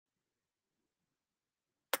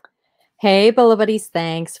Hey, Bolo buddies,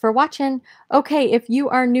 thanks for watching. Okay, if you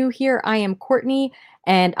are new here, I am Courtney,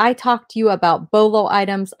 and I talk to you about Bolo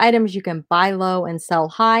items you can buy low and sell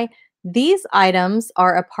high. These items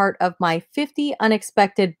are a part of my 50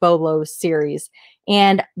 Unexpected Bolos series.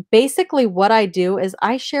 And basically, what I do is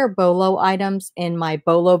I share Bolo items in my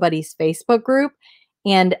Bolo Buddies Facebook group.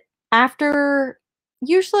 And after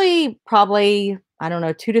usually probably, I don't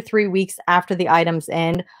know, 2 to 3 weeks after the items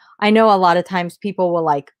end, I know a lot of times people will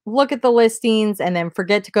like look at the listings and then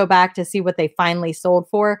forget to go back to see what they finally sold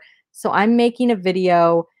for. So I'm making a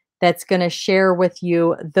video that's going to share with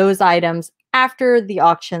you those items after the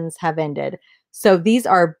auctions have ended. So these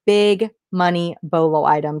are big money Bolo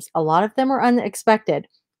items. A lot of them are unexpected,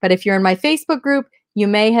 but if you're in my Facebook group, you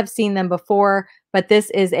may have seen them before, but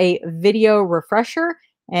this is a video refresher.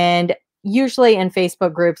 And usually in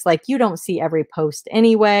Facebook groups, like you don't see every post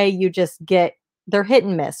anyway, you just get they're hit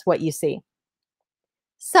and miss what you see.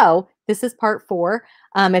 So this is part 4.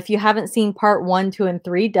 If you haven't seen part 1, 2, and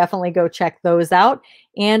 3, definitely go check those out.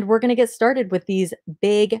 And we're going to get started with these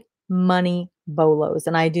big money bolos.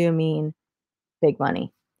 And I do mean big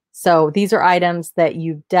money. So these are items that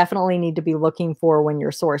you definitely need to be looking for when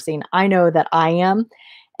you're sourcing. I know that I am.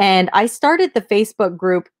 And I started the Facebook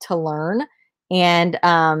group to learn. And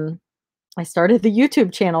I started the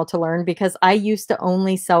YouTube channel to learn because I used to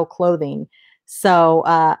only sell clothing. So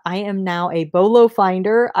I am now a Bolo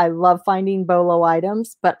finder. I love finding Bolo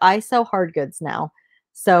items, but I sell hard goods now.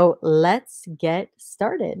 So let's get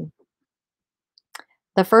started.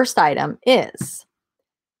 The first item is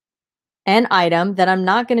an item that I'm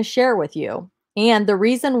not going to share with you. And the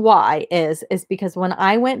reason why is because when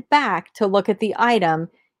I went back to look at the item,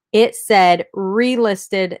 it said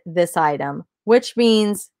relisted this item, which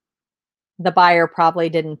means the buyer probably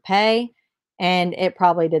didn't pay and it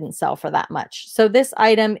probably didn't sell for that much. So this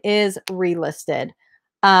item is relisted.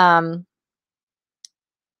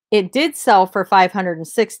 It did sell for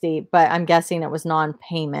 560, but I'm guessing it was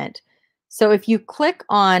non-payment. So if you click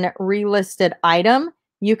on relisted item,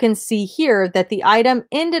 you can see here that the item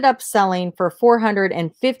ended up selling for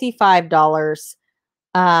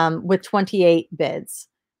 $455 with 28 bids.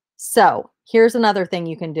 So here's another thing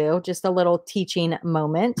you can do, just a little teaching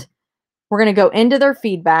moment. We're going to go into their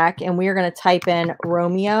feedback and we are going to type in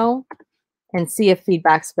Romeo and see if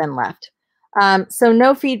feedback's been left. So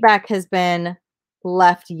no feedback has been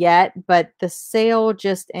left yet, but the sale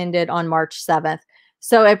just ended on March 7th.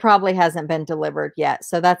 So it probably hasn't been delivered yet.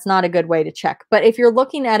 So that's not a good way to check. But if you're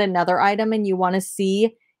looking at another item and you want to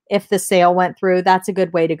see if the sale went through, that's a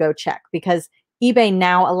good way to go check because eBay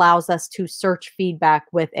now allows us to search feedback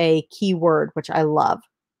with a keyword, which I love.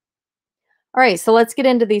 All right, so let's get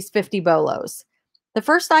into these 50 bolos. The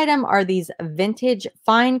first item are these vintage,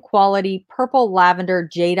 fine quality, purple lavender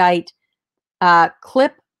jadeite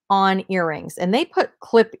clip-on earrings. And they put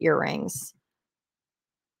clip earrings.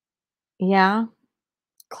 Yeah,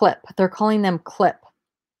 clip. They're calling them clip.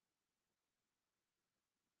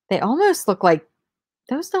 They almost look like,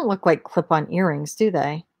 those don't look like clip-on earrings, do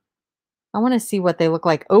they? I want to see what they look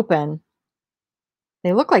like open.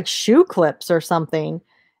 They look like shoe clips or something.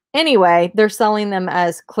 Anyway, they're selling them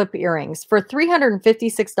as clip earrings for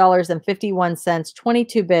 $356.51,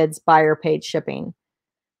 22 bids, buyer paid shipping.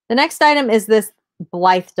 The next item is this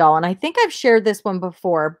Blythe doll, and I think I've shared this one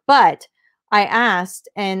before, but I asked,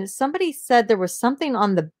 and somebody said there was something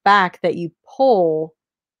on the back that you pull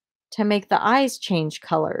to make the eyes change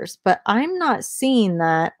colors, but I'm not seeing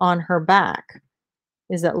that on her back.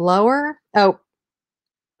 Is it lower? Oh,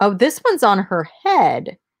 this one's on her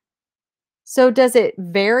head. So does it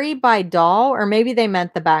vary by doll, or maybe they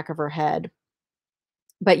meant the back of her head?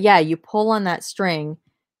 But yeah, you pull on that string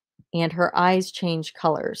and her eyes change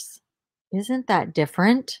colors. Isn't that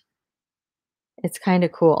different? It's kind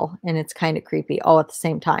of cool and it's kind of creepy all at the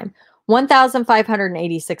same time.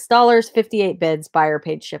 $1,586, 58 bids, buyer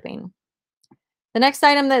paid shipping. The next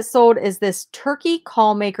item that sold is this Turkey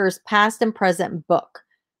Call Makers Past and Present book.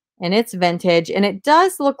 And it's vintage, and it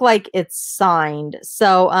does look like it's signed.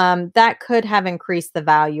 So that could have increased the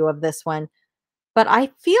value of this one. But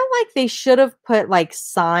I feel like they should have put like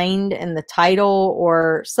signed in the title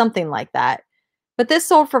or something like that. But this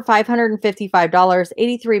sold for $555,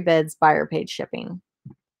 83 bids, buyer paid shipping.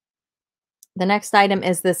 The next item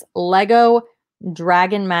is this Lego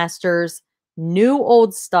Dragon Masters new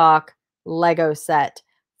old stock Lego set.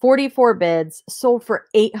 44 bids, sold for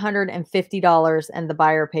 $850, and the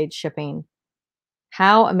buyer paid shipping.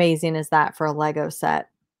 How amazing is that for a Lego set?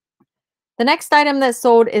 The next item that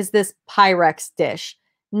sold is this Pyrex dish.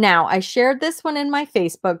 Now, I shared this one in my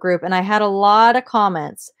Facebook group, and I had a lot of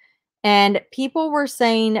comments. And people were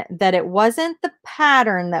saying that it wasn't the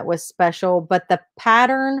pattern that was special, but the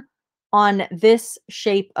pattern on this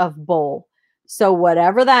shape of bowl. So,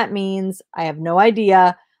 whatever that means, I have no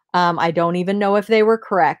idea. I don't even know if they were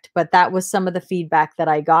correct, but that was some of the feedback that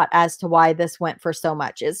I got as to why this went for so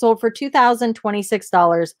much. It sold for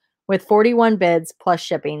 $2,026 with 41 bids plus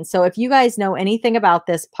shipping. So, if you guys know anything about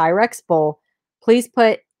this Pyrex bowl, please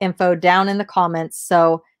put info down in the comments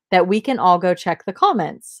so that we can all go check the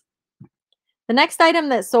comments. The next item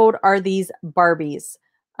that sold are these Barbies.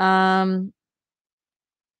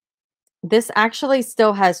 This actually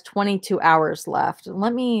still has 22 hours left.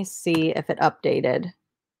 Let me see if it updated.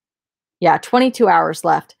 Yeah, 22 hours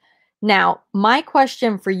left. Now, my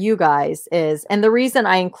question for you guys is, and the reason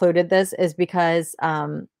I included this is because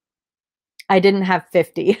I didn't have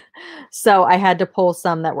 50. So I had to pull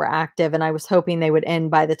some that were active, and I was hoping they would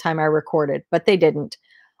end by the time I recorded, but they didn't.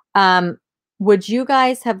 Would you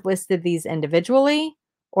guys have listed these individually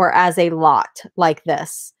or as a lot like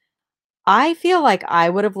this? I feel like I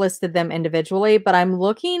would have listed them individually, but I'm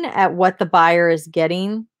looking at what the buyer is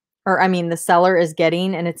getting, or I mean, the seller is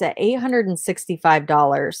getting, and it's at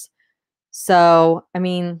 $865. So, I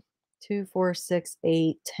mean, 2, 4, 6,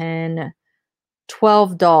 8, 10,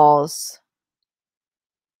 12 dolls.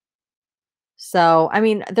 So, I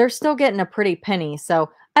mean, they're still getting a pretty penny.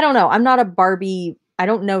 So, I don't know. I'm not a Barbie. I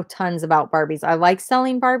don't know tons about Barbies. I like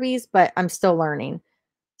selling Barbies, but I'm still learning.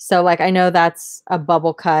 So, like, I know that's a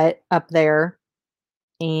bubble cut up there.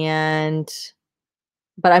 But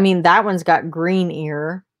I mean, that one's got green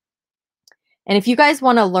ear. And if you guys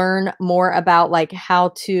want to learn more about like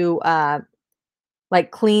how to like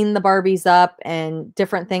clean the Barbies up and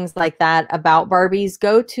different things like that about Barbies,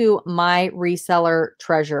 go to My Reseller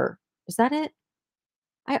Treasure. Is that it?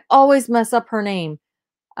 I always mess up her name.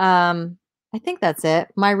 I think that's it.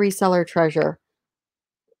 My Reseller Treasure.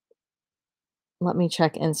 Let me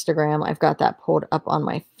check Instagram. I've got that pulled up on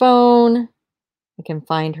my phone. I can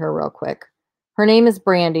find her real quick. Her name is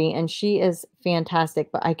Brandy, and she is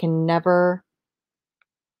fantastic, but I can never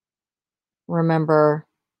remember,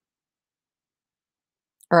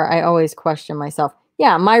 or I always question myself.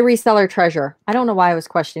 Yeah, My Reseller Treasure. I don't know why I was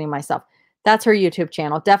questioning myself. That's her YouTube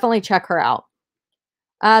channel. Definitely check her out.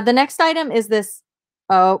 The next item is this.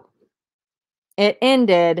 Oh, it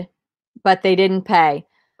ended, but they didn't pay.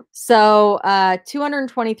 So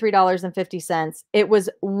 $223.50. It was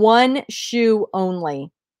one shoe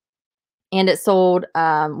only, and it sold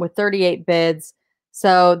with 38 bids.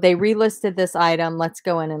 So they relisted this item. Let's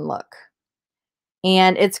go in and look.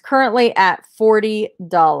 And it's currently at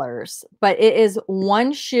 $40, but it is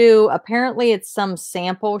one shoe. Apparently it's some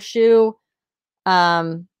sample shoe.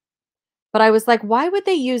 But I was like, why would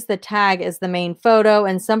they use the tag as the main photo?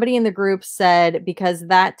 And somebody in the group said, because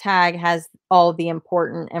that tag has all the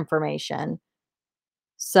important information.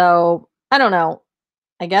 So I don't know.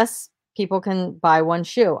 I guess people can buy one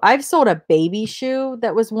shoe. I've sold a baby shoe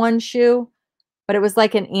that was one shoe, but it was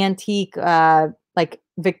like an antique, like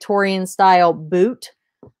Victorian style boot.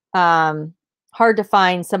 Hard to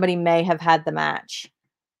find. Somebody may have had the match.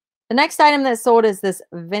 The next item that sold is this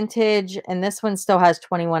vintage, and this one still has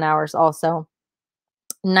 21 hours also.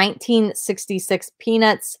 1966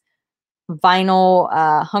 Peanuts vinyl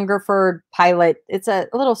Hungerford Pilot. It's a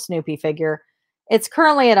little Snoopy figure. It's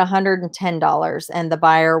currently at $110, and the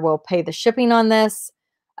buyer will pay the shipping on this.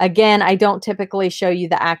 Again, I don't typically show you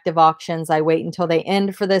the active auctions. I wait until they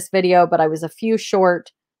end for this video, but I was a few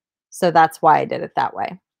short, so that's why I did it that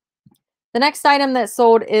way. The next item that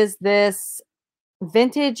sold is this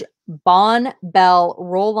vintage Bon Bell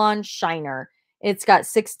roll-on shiner. It's got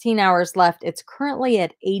 16 hours left. It's currently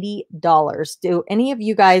at $80. Do any of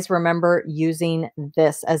you guys remember using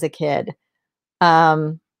this as a kid?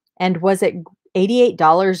 And was it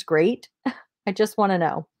 $88 great? I just want to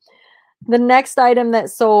know. The next item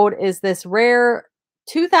that sold is this rare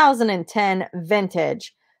 2010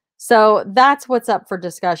 vintage. So that's what's up for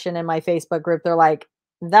discussion in my Facebook group. They're like,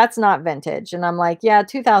 that's not vintage. And I'm like, yeah,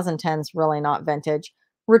 2010 is really not vintage.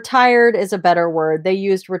 Retired is a better word. They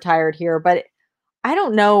used retired here, but I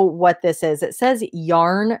don't know what this is. It says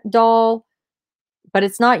yarn doll, but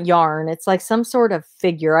it's not yarn. It's like some sort of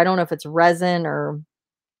figure. I don't know if it's resin or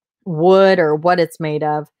wood or what it's made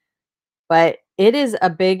of, but it is a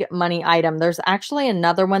big money item. There's actually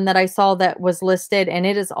another one that I saw that was listed, and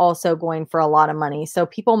it is also going for a lot of money. So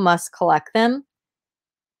people must collect them.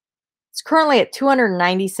 It's currently at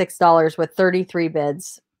 $296 with 33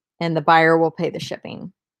 bids, and the buyer will pay the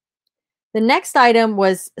shipping. The next item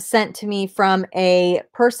was sent to me from a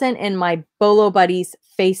person in my Bolo Buddies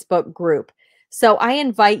Facebook group. So I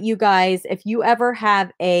invite you guys, if you ever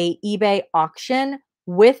have a eBay auction,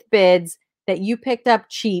 with bids that you picked up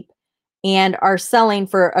cheap and are selling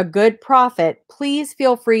for a good profit, please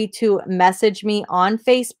feel free to message me on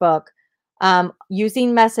Facebook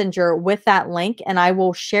using Messenger with that link, and I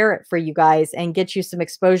will share it for you guys and get you some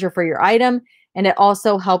exposure for your item. And it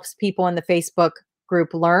also helps people in the Facebook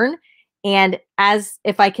group learn. And as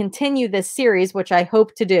if I continue this series, which I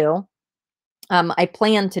hope to do, I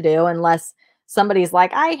plan to do, unless somebody's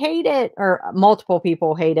like, I hate it, or multiple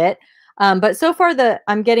people hate it. But so far,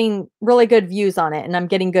 I'm getting really good views on it and I'm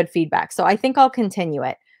getting good feedback. So I think I'll continue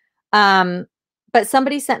it. But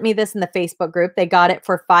somebody sent me this in the Facebook group. They got it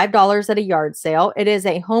for $5 at a yard sale. It is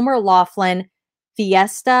a Homer Laughlin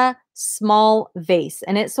Fiesta small vase,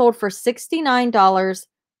 and it sold for $69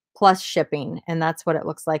 plus shipping. And that's what it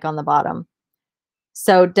looks like on the bottom.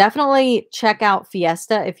 So definitely check out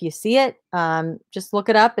Fiesta if you see it. Just look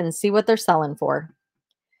it up and see what they're selling for.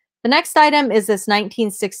 The next item is this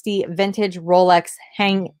 1960 vintage Rolex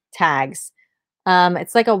hang tags.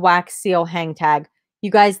 It's like a wax seal hang tag. You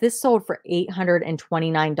guys, this sold for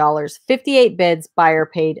 $829. 58 bids, buyer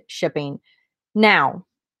paid shipping. Now,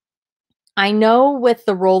 I know with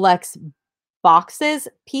the Rolex boxes,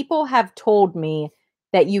 people have told me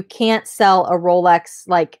that you can't sell a Rolex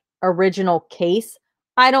like original case.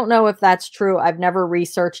 I don't know if that's true. I've never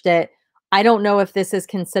researched it. I don't know if this is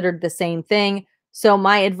considered the same thing. So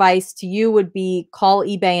my advice to you would be call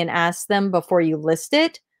eBay and ask them before you list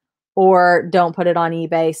it, or don't put it on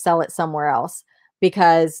eBay, sell it somewhere else,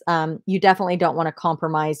 because you definitely don't want to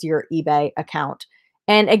compromise your eBay account.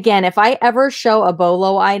 And again, if I ever show a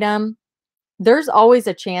Bolo item, there's always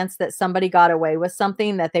a chance that somebody got away with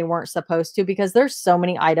something that they weren't supposed to, because there's so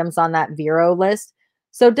many items on that Vero list.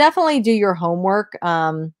 So definitely do your homework.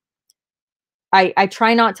 I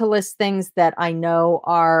try not to list things that I know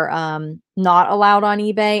are not allowed on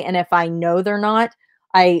eBay. And if I know they're not,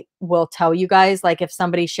 I will tell you guys. Like if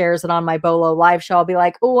somebody shares it on my Bolo live show, I'll be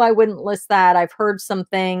like, oh, I wouldn't list that. I've heard some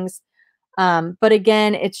things. But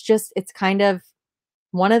again, it's kind of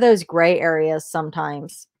one of those gray areas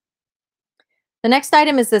sometimes. The next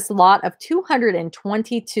item is this lot of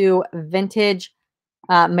 222 vintage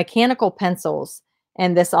mechanical pencils.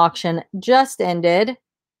 And this auction just ended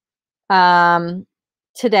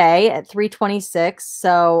today at 3:26.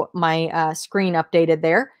 So my screen updated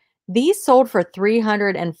there. These sold for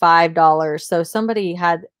 $305. So somebody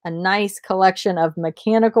had a nice collection of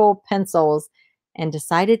mechanical pencils and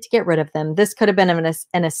decided to get rid of them. This could have been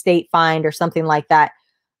an estate find or something like that.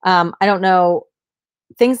 I don't know.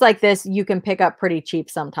 Things like this you can pick up pretty cheap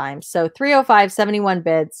sometimes. So 305, 71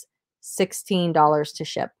 bids, $16 to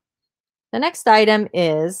ship. The next item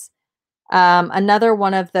is another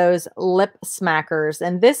one of those lip smackers.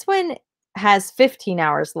 And this one has 15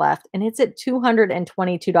 hours left and it's at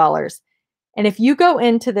 $222. And if you go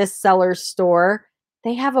into this seller's store,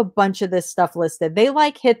 they have a bunch of this stuff listed. They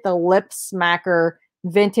like hit the lip smacker,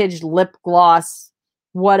 vintage lip gloss,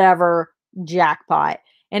 whatever jackpot.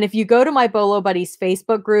 And if you go to my Bolo Buddies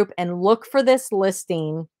Facebook group and look for this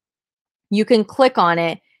listing, you can click on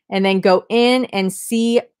it and then go in and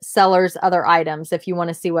see sellers' other items if you want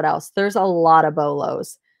to see what else. There's a lot of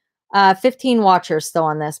Bolos. 15 watchers still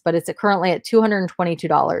on this, but it's currently at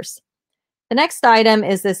 $222. The next item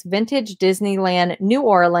is this vintage Disneyland New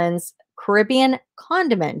Orleans Caribbean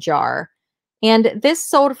condiment jar. And this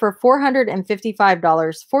sold for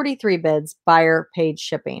 $455, 43 bids, buyer paid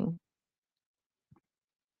shipping.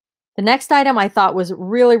 The next item I thought was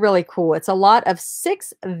really, really cool. It's a lot of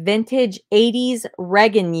 6 vintage 80s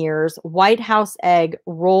Reagan years White House egg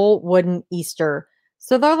roll wooden Easter.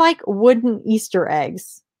 So they're like wooden Easter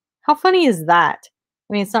eggs. How funny is that?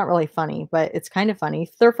 I mean, it's not really funny, but it's kind of funny.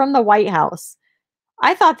 They're from the White House.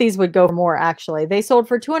 I thought these would go for more, actually. They sold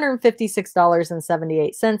for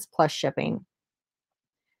 $256.78 plus shipping.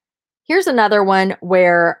 Here's another one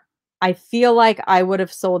where I feel like I would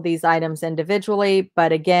have sold these items individually,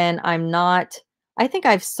 but again, I'm not. I think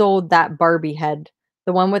I've sold that Barbie head,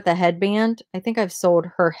 the one with the headband. I think I've sold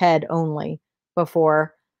her head only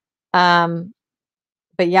before.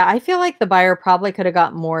 But yeah, I feel like the buyer probably could have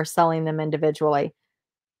got more selling them individually.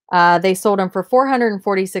 They sold them for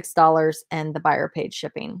 $446 and the buyer paid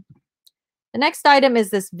shipping. The next item is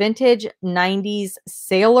this vintage 90s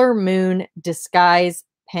Sailor Moon disguise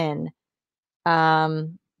pin.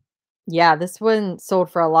 Yeah, this one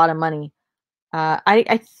sold for a lot of money.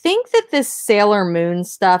 I think that this Sailor Moon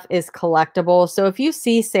stuff is collectible. So if you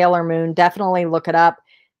see Sailor Moon, definitely look it up.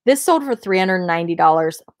 This sold for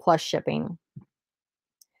 $390 plus shipping.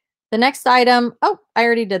 The next item, oh, I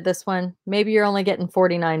already did this one. Maybe you're only getting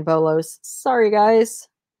 49 Bolos. Sorry, guys.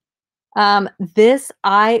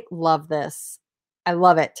 I love this. I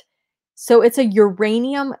love it. So it's a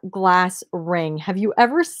uranium glass ring. Have you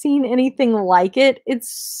ever seen anything like it?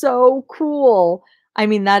 It's so cool. I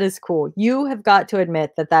mean, that is cool. You have got to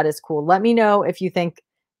admit that that is cool. Let me know if you think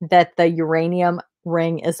that the uranium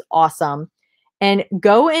ring is awesome. And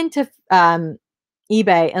go into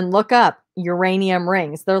eBay and look up uranium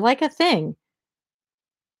rings. They're like a thing.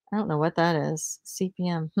 I don't know what that is.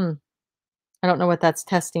 CPM. I don't know what that's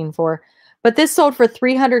testing for. But this sold for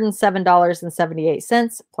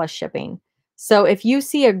 $307.78 plus shipping. So if you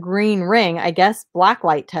see a green ring, I guess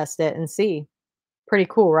blacklight test it and see. Pretty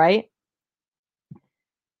cool, right?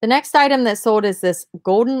 The next item that sold is this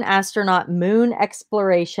Golden Astronaut Moon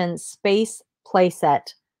Exploration Space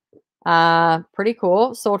Playset. Pretty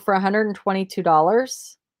cool. Sold for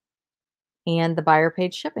 $122 and the buyer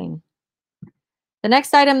paid shipping. The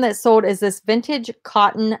next item that sold is this vintage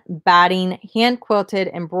cotton batting, hand quilted,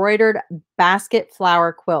 embroidered basket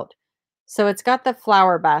flower quilt. So it's got the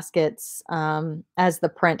flower baskets as the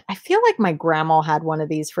print. I feel like my grandma had one of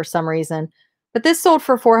these for some reason, but this sold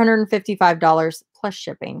for $455 plus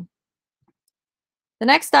shipping. The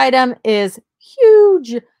next item is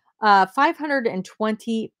huge,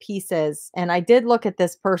 520 pieces. And I did look at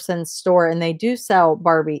this person's store and they do sell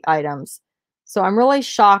Barbie items. So I'm really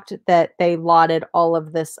shocked that they lotted all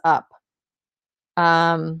of this up.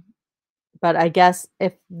 But I guess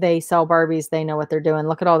if they sell Barbies, they know what they're doing.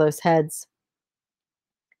 Look at all those heads.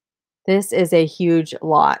 This is a huge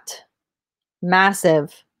lot.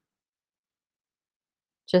 Massive.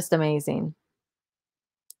 Just amazing.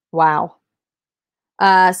 Wow.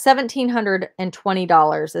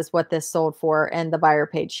 $1,720 is what this sold for, and the buyer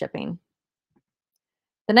paid shipping.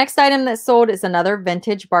 The next item that sold is another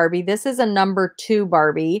vintage Barbie. This is a number 2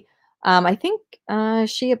 Barbie. I think, is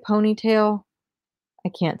she a ponytail? I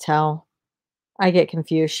can't tell. I get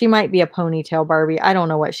confused. She might be a ponytail Barbie. I don't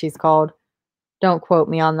know what she's called. Don't quote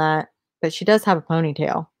me on that. But she does have a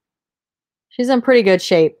ponytail. She's in pretty good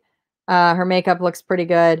shape. Her makeup looks pretty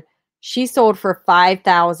good. She sold for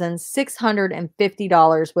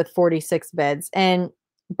 $5,650 with 46 bids. And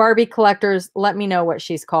Barbie collectors, let me know what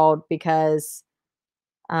she's called because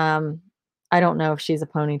I don't know if she's a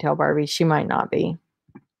ponytail Barbie. She might not be.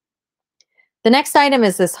 The next item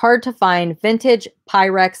is this hard to find vintage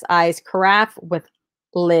Pyrex eyes carafe with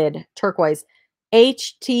lid, turquoise.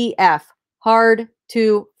 HTF, hard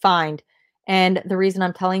to find. And the reason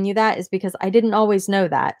I'm telling you that is because I didn't always know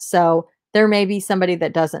that. So there may be somebody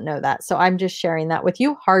that doesn't know that. So I'm just sharing that with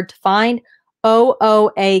you. Hard to find.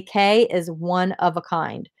 OOAK is one of a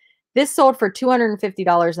kind. This sold for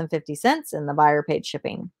 $250.50 and the buyer paid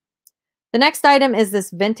shipping. The next item is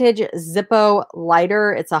this vintage Zippo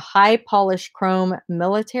lighter. It's a high polish chrome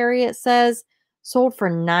military, it says. Sold for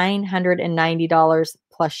 $990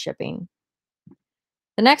 plus shipping.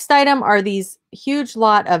 The next item are these huge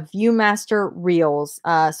lot of Viewmaster reels.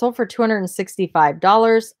 Sold for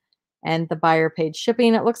 $265 and the buyer paid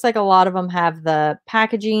shipping. It looks like a lot of them have the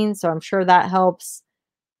packaging, so I'm sure that helps.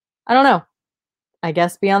 I don't know. I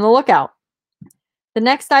guess be on the lookout. The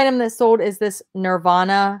next item that sold is this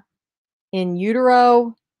Nirvana in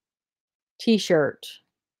utero t-shirt.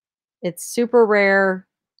 It's super rare.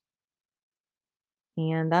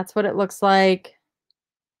 And that's what it looks like.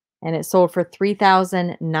 And it sold for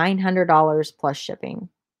 $3,900 plus shipping.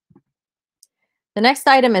 The next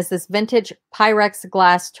item is this vintage Pyrex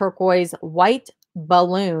glass turquoise white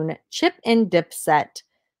balloon chip and dip set.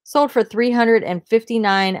 Sold for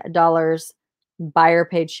 $359. Buyer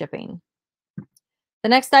paid shipping. The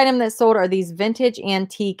next item that sold are these vintage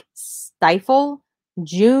antique Stifle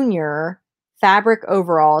Junior fabric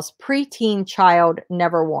overalls, preteen child,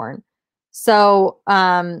 never worn. So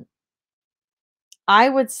I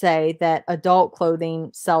would say that adult clothing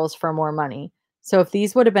sells for more money. So if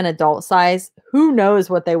these would have been adult size, who knows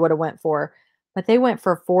what they would have went for. But they went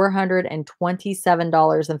for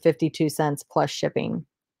 $427.52 plus shipping.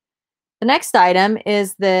 The next item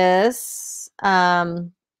is this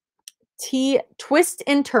Twist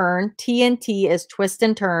and Turn. TNT is Twist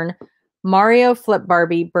and Turn. Mario Flip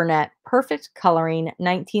Barbie Burnett. Perfect coloring.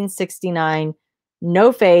 1969.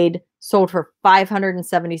 No fade. Sold for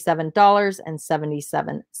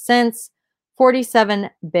 $577.77. 47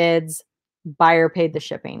 bids. Buyer paid the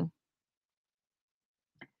shipping.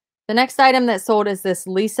 The next item that sold is this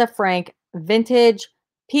Lisa Frank vintage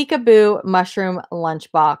peekaboo mushroom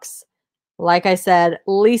lunchbox. Like I said,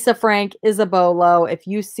 Lisa Frank is a Bolo. If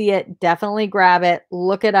you see it, definitely grab it.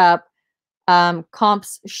 Look it up.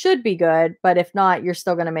 Comps should be good, but if not, you're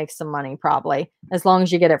still going to make some money probably, as long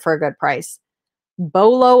as you get it for a good price.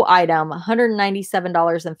 Bolo item,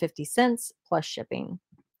 $197.50 plus shipping.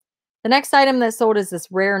 The next item that sold is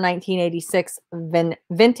this rare 1986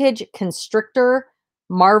 vintage Constrictor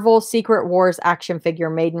Marvel Secret Wars action figure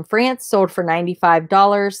made in France, sold for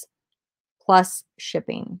 $95 plus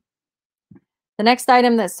shipping. The next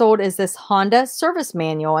item that sold is this Honda service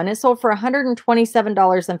manual, and it sold for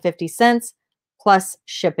 $127.50 plus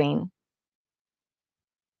shipping.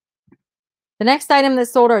 The next item that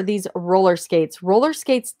sold are these roller skates. Roller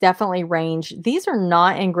skates definitely range. These are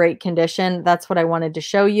not in great condition. That's what I wanted to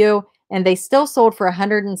show you. And they still sold for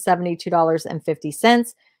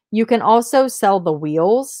 $172.50. You can also sell the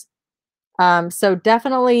wheels. So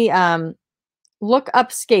definitely look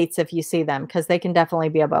up skates if you see them, because they can definitely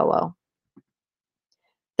be a bolo.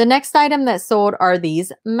 The next item that sold are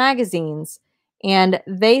these magazines, and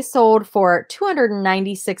they sold for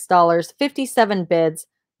 $296, 57 bids,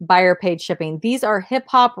 buyer paid shipping. These are hip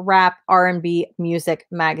hop, rap, R&B music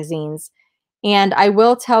magazines. And I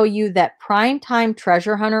will tell you that Primetime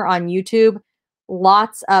Treasure Hunter on YouTube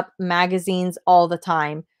lots up magazines all the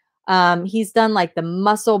time. He's done like the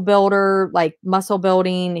muscle builder, like muscle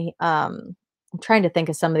building. I'm trying to think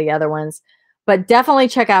of some of the other ones, but definitely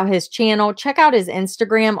check out his channel. Check out his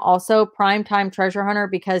Instagram also, Primetime Treasure Hunter,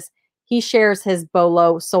 because he shares his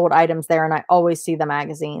bolo sold items there, and I always see the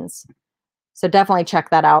magazines. So definitely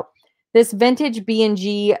check that out. This vintage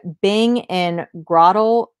B&G Bing and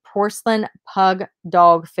Grottle porcelain pug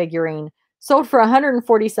dog figurine sold for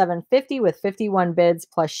 $147.50 with 51 bids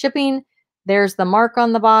plus shipping. There's the mark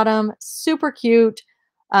on the bottom. Super cute.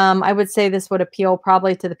 I would say this would appeal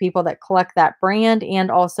probably to the people that collect that brand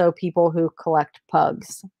and also people who collect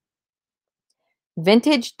pugs.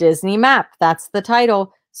 Vintage Disney Map. That's the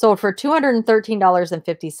title. Sold for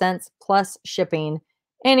 $213.50 plus shipping.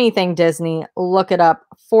 Anything Disney, look it up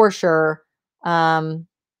for sure.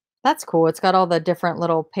 That's cool. It's got all the different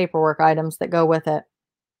little paperwork items that go with it.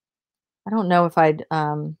 I don't know if I'd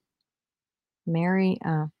Mary.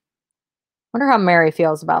 Wonder how Mary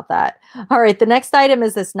feels about that. All right, the next item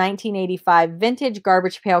is this 1985 vintage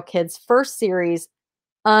Garbage Pail Kids first series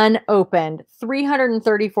unopened.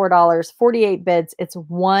 $334, 48 bids. It's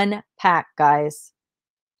one pack, guys.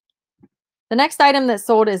 The next item that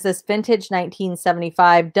sold is this vintage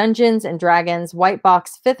 1975 Dungeons and Dragons white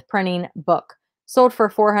box 5th printing book. Sold for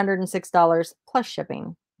 $406 plus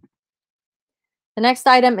shipping. The next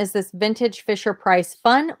item is this vintage Fisher Price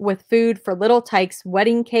Fun with Food for Little Tykes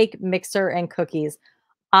wedding cake, mixer, and cookies.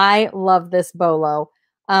 I love this bolo.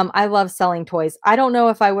 I love selling toys. I don't know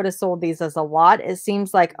if I would have sold these as a lot. It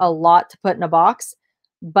seems like a lot to put in a box,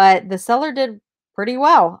 but the seller did pretty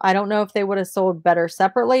well. I don't know if they would have sold better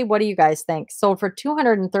separately. What do you guys think? Sold for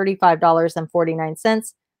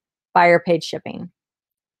 $235.49. Buyer paid shipping.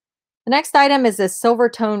 The next item is this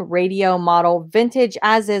Silvertone radio model, vintage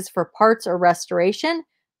as is for parts or restoration.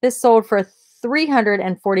 This sold for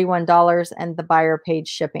 $341 and the buyer paid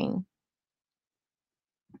shipping.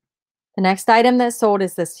 The next item that sold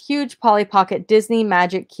is this huge Polly Pocket Disney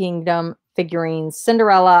Magic Kingdom figurines.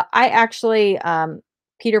 Cinderella. I actually,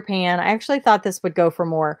 Peter Pan, I actually thought this would go for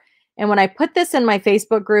more. And when I put this in my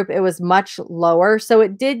Facebook group, it was much lower. So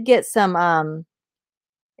it did get some,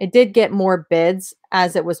 it did get more bids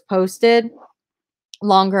as it was posted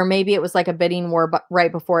longer. Maybe it was like a bidding war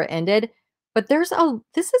right before it ended. But this is a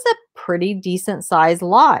pretty decent size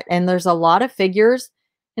lot. And there's a lot of figures.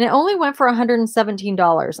 And it only went for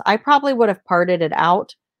 $117. I probably would have parted it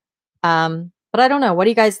out. But I don't know. What do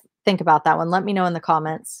you guys think about that one? Let me know in the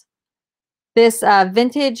comments. This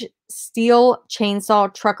vintage steel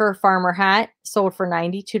chainsaw trucker farmer hat sold for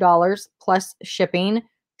 $92 plus shipping.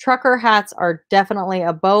 Trucker hats are definitely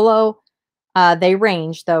a bolo. They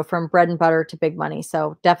range, though, from bread and butter to big money.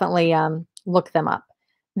 So definitely look them up.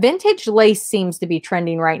 Vintage lace seems to be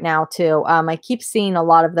trending right now, too. I keep seeing a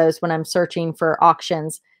lot of those when I'm searching for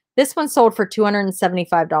auctions. This one sold for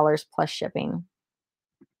 $275 plus shipping.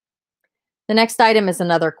 The next item is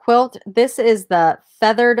another quilt. This is the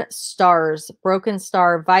Feathered Stars Broken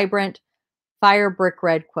Star Vibrant Fire Brick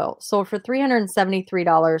Red quilt. Sold for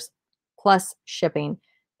 $373 plus shipping.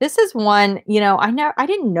 This is one, you know, I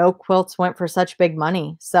didn't know quilts went for such big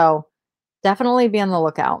money. So definitely be on the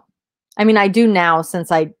lookout. I mean, I do now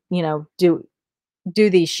since I, you know, do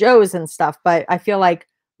these shows and stuff, but I feel like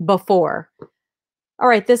before. All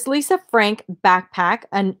right, this Lisa Frank backpack,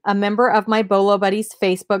 a member of my Bolo Buddies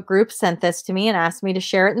Facebook group sent this to me and asked me to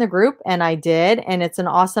share it in the group, and I did, and it's an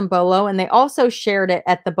awesome bolo, and they also shared it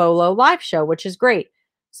at the Bolo live show, which is great.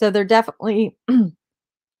 So they're definitely,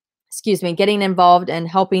 excuse me, getting involved and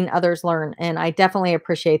helping others learn, and I definitely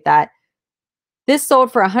appreciate that. This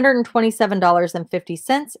sold for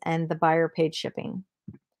 $127.50, and the buyer paid shipping.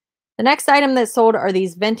 The next item that sold are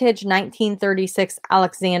these vintage 1936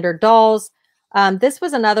 Alexander dolls. This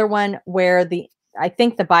was another one where I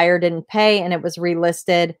think the buyer didn't pay and it was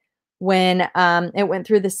relisted. When it went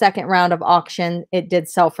through the second round of auction, it did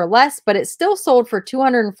sell for less, but it still sold for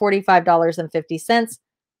 $245.50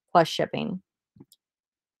 plus shipping.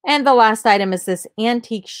 And the last item is this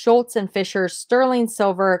antique Schultz and Fisher sterling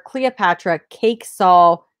silver Cleopatra cake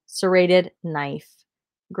saw serrated knife.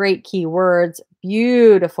 Great keywords,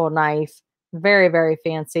 beautiful knife, very, very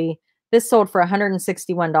fancy. This sold for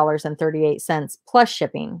 $161.38 plus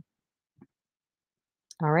shipping.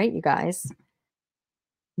 All right, you guys.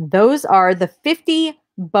 Those are the 50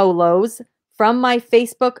 bolos from my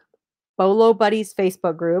Facebook Bolo Buddies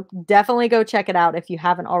Facebook group. Definitely go check it out if you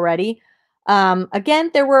haven't already. Again,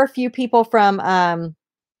 there were a few people from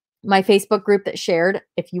my Facebook group that shared.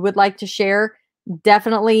 If you would like to share,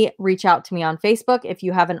 definitely reach out to me on Facebook if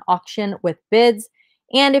you have an auction with bids.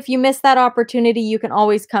 And if you missed that opportunity, you can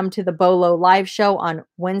always come to the Bolo live show on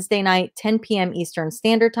Wednesday night, 10 p.m. Eastern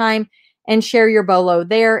Standard Time, and share your Bolo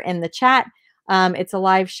there in the chat. It's a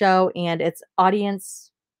live show and it's audience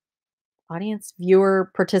viewer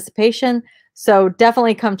participation. So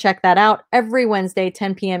definitely come check that out every Wednesday,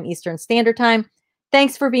 10 p.m. Eastern Standard Time.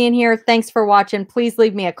 Thanks for being here. Thanks for watching. Please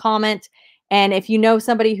leave me a comment. And if you know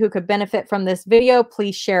somebody who could benefit from this video,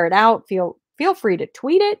 please share it out. Feel free to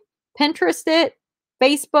tweet it, Pinterest it,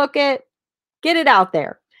 Facebook it, get it out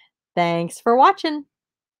there. Thanks for watching.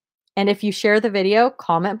 And if you share the video,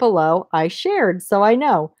 comment below, I shared, so I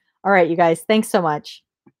know. All right, you guys, thanks so much.